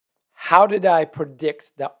How did I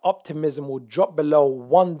predict that Optimism will drop below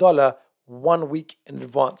 $1 1 week in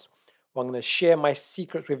advance? Well, I'm going to share my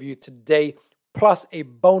secrets with you today, plus a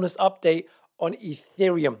bonus update on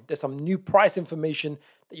Ethereum. There's some new price information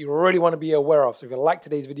that you really want to be aware of. So if you like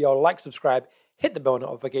today's video, like, subscribe, hit the bell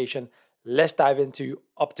notification. Let's dive into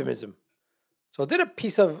Optimism. So I did a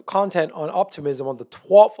piece of content on Optimism on the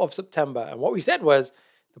 12th of September. And what we said was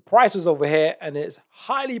the price was over here and it's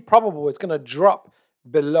highly probable it's going to drop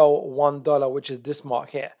below $1, which is this mark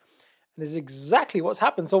here. And this is exactly what's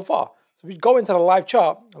happened so far. So if we go into the live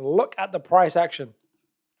chart and look at the price action,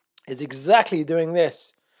 it's exactly doing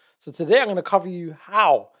this. So today I'm going to cover you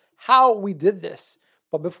how we did this.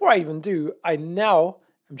 But before I even do, I now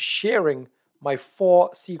am sharing my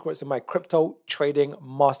 4 secrets in my crypto trading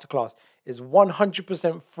masterclass. It's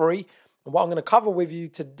 100% free. And what I'm going to cover with you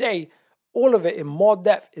today, all of it in more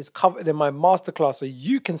depth, is covered in my masterclass, so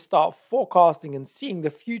you can start forecasting and seeing the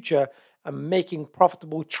future and making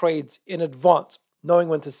profitable trades in advance, knowing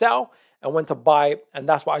when to sell and when to buy. And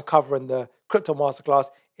that's what I cover in the crypto masterclass.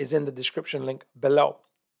 Is in the description link below.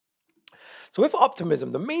 So with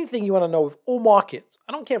Optimism, the main thing you want to know with all markets,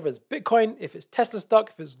 I don't care if it's Bitcoin, if it's Tesla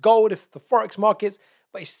stock, if it's gold, if it's the Forex markets,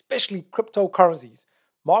 but especially cryptocurrencies.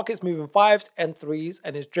 Markets move in 5s and 3s,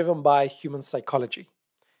 and it's driven by human psychology.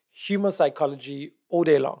 Human psychology all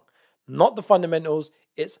day long. Not the fundamentals,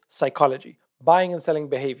 it's psychology. Buying and selling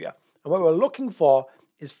behavior. And what we're looking for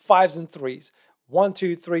is 5s and 3s. 1,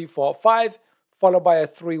 2, 3, 4, 5, followed by a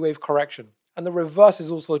 3-wave correction. And the reverse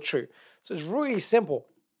is also true. So it's really simple.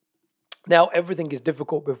 Now, everything is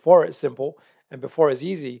difficult before it's simple and before it's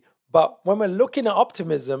easy. But when we're looking at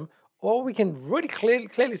Optimism, all we can really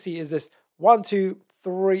clearly see is this 1, 2,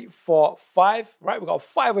 3, 4, 5, right? We've got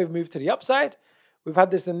a 5-wave move to the upside. We've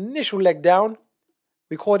had this initial leg down.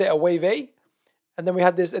 We called it a wave A. And then we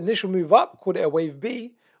had this initial move up, called it a wave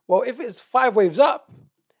B. Well, if it's 5 waves up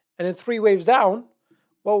and then 3 waves down,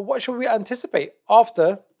 well, what should we anticipate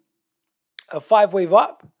after a 5-wave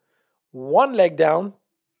up, 1 leg down,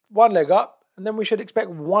 1 leg up, and then we should expect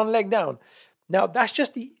 1 leg down. Now, that's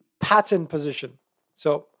just the pattern position.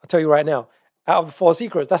 So I'll tell you right now, out of the 4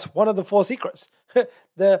 secrets, that's one of the 4 secrets.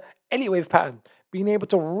 The Elliott wave pattern, being able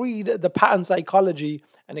to read the pattern psychology,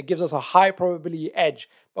 and it gives us a high probability edge.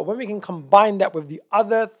 But when we can combine that with the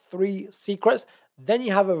other 3 secrets, then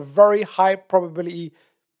you have a very high probability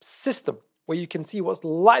system where you can see what's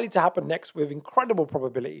likely to happen next with incredible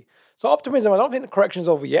probability. So Optimism, I don't think the correction is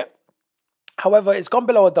over yet. However, it's gone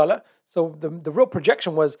below $1. So the real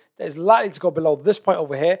projection was that it's likely to go below this point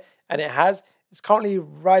over here, and it has. It's currently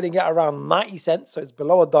riding at around 90 cents, so it's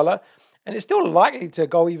below $1. And it's still likely to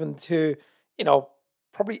go even to,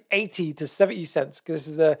 probably 80 to 70 cents, because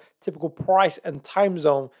this is a typical price and time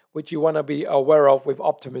zone which you want to be aware of with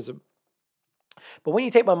Optimism. But when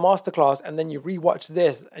you take my masterclass and then you rewatch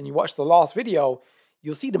this and you watch the last video,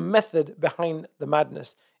 you'll see the method behind the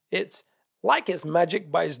madness. It's like it's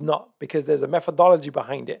magic, but it's not, because there's a methodology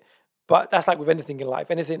behind it. But that's like with anything in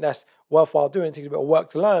life. Anything that's worthwhile doing, it takes a bit of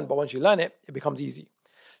work to learn, but once you learn it, it becomes easy.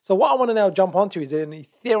 So what I want to now jump onto is an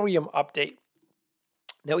Ethereum update.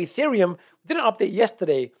 Now, Ethereum did an update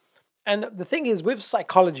yesterday. And the thing is, with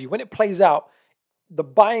psychology, when it plays out, the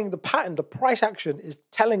buying, the pattern, the price action is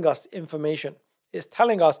telling us information. It's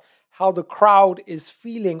telling us how the crowd is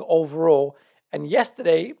feeling overall. And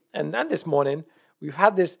yesterday and this morning, we've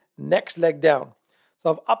had this next leg down. So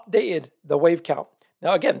I've updated the wave count.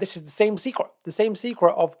 Now, again, this is the same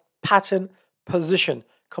secret of pattern position.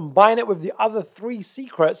 Combine it with the other 3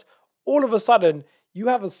 secrets, all of a sudden, you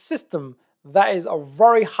have a system that is a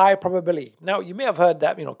very high probability. Now, you may have heard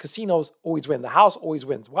that, casinos always win. The house always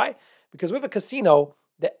wins. Why? Because with a casino,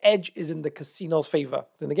 the edge is in the casino's favor.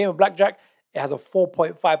 In the game of blackjack, it has a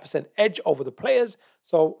 4.5% edge over the players.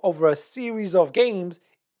 So over a series of games,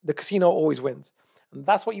 the casino always wins. And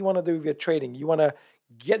that's what you want to do with your trading. You want to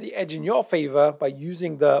get the edge in your favor by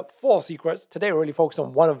using the 4 secrets. Today, we're really focused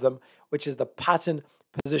on one of them, which is the pattern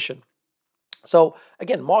position. So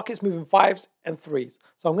again, markets move in 5s and 3s.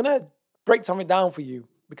 So I'm going to break something down for you,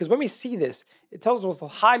 because when we see this, it tells us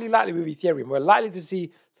what's highly likely with Ethereum. We're likely to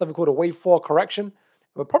see something called a wave 4 correction.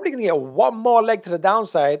 We're probably going to get 1 more leg to the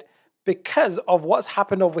downside because of what's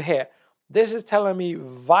happened over here. This is telling me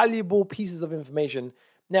valuable pieces of information.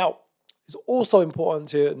 Now, it's also important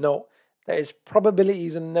to note that it's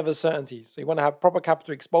probabilities and never certainty. So you want to have proper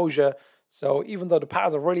capital exposure. So even though the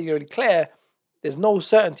patterns are really, really clear, there's no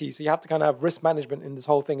certainty. So you have to kind of have risk management in this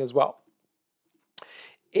whole thing as well.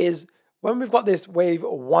 Is when we've got this wave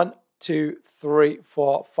 1, 2, 3,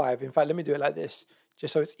 4, 5. In fact, let me do it like this,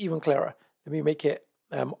 just so it's even clearer. Let me make it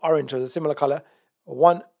orange, or a similar color.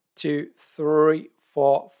 1, 2, 3,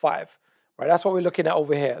 4, 5. Right, that's what we're looking at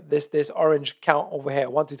over here. This orange count over here,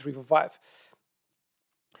 1, 2, 3, 4, 5.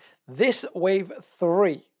 This wave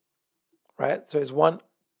 3, right? So it's 1,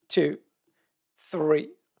 2, 3,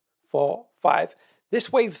 4, 5.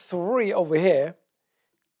 This wave 3 over here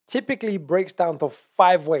typically breaks down to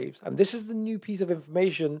 5 waves. And this is the new piece of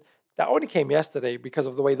information that only came yesterday because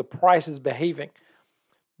of the way the price is behaving.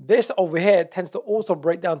 This over here tends to also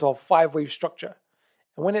break down to a 5-wave structure.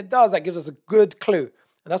 And when it does, that gives us a good clue.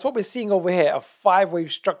 And that's what we're seeing over here, a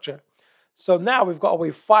 5-wave structure. So now we've got a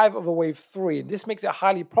wave 5 over wave 3. And this makes it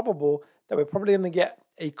highly probable that we're probably going to get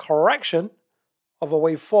a correction of a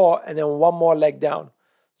wave 4 and then one more leg down.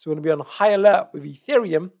 So we're going to be on high alert with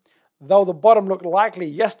Ethereum. Though the bottom looked likely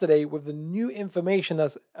yesterday, with the new information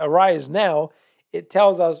that's arise now, it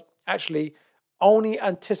tells us actually only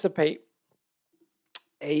anticipate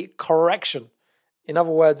a correction. In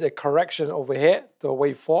other words, a correction over here to a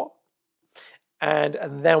wave 4, and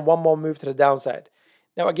then one more move to the downside.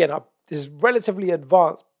 Now again, this is relatively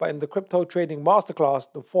advanced, but in the crypto trading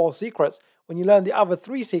masterclass, the 4 secrets, when you learn the other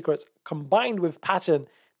 3 secrets combined with pattern,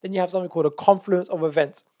 then you have something called a confluence of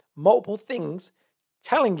events. Multiple things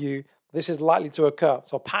telling you this is likely to occur.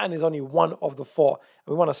 So pattern is only one of the 4.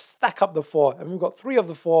 And we want to stack up the 4. And we've got 3 of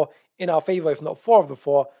the 4 in our favor, if not 4 of the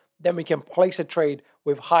 4, then we can place a trade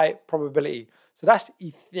with high probability. So that's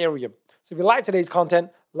Ethereum. So if you like today's content,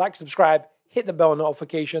 like, subscribe, hit the bell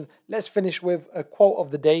notification. Let's finish with a quote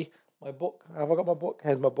of the day. My book. Have I got my book?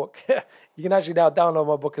 Here's my book. You can actually now download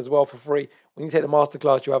my book as well for free. When you take the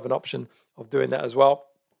masterclass, you have an option of doing that as well.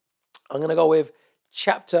 I'm going to go with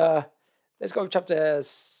let's go with chapter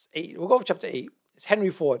 8. We'll go with chapter 8. It's Henry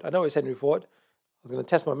Ford. I know it's Henry Ford. I was going to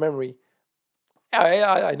test my memory.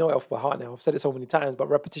 I know it off by heart now. I've said it so many times, but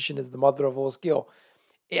repetition is the mother of all skill.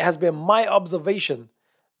 It has been my observation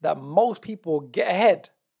that most people get ahead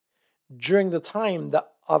during the time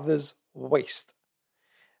that others waste.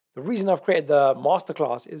 The reason I've created the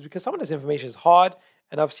masterclass is because some of this information is hard,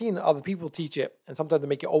 and I've seen other people teach it, and sometimes they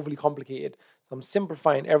make it overly complicated. So I'm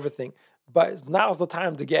simplifying everything. But now's the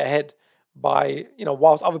time to get ahead by,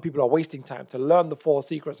 whilst other people are wasting time, to learn the 4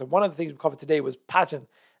 secrets. And one of the things we covered today was pattern.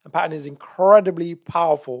 And pattern is incredibly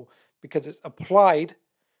powerful because it's applied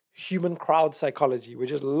human crowd psychology. We're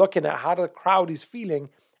just looking at how the crowd is feeling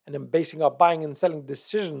and then basing our buying and selling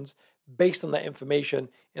decisions based on that information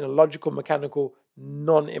in a logical, mechanical,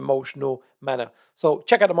 non-emotional manner. So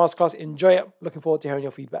check out the masterclass. Enjoy it. Looking forward to hearing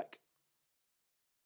your feedback.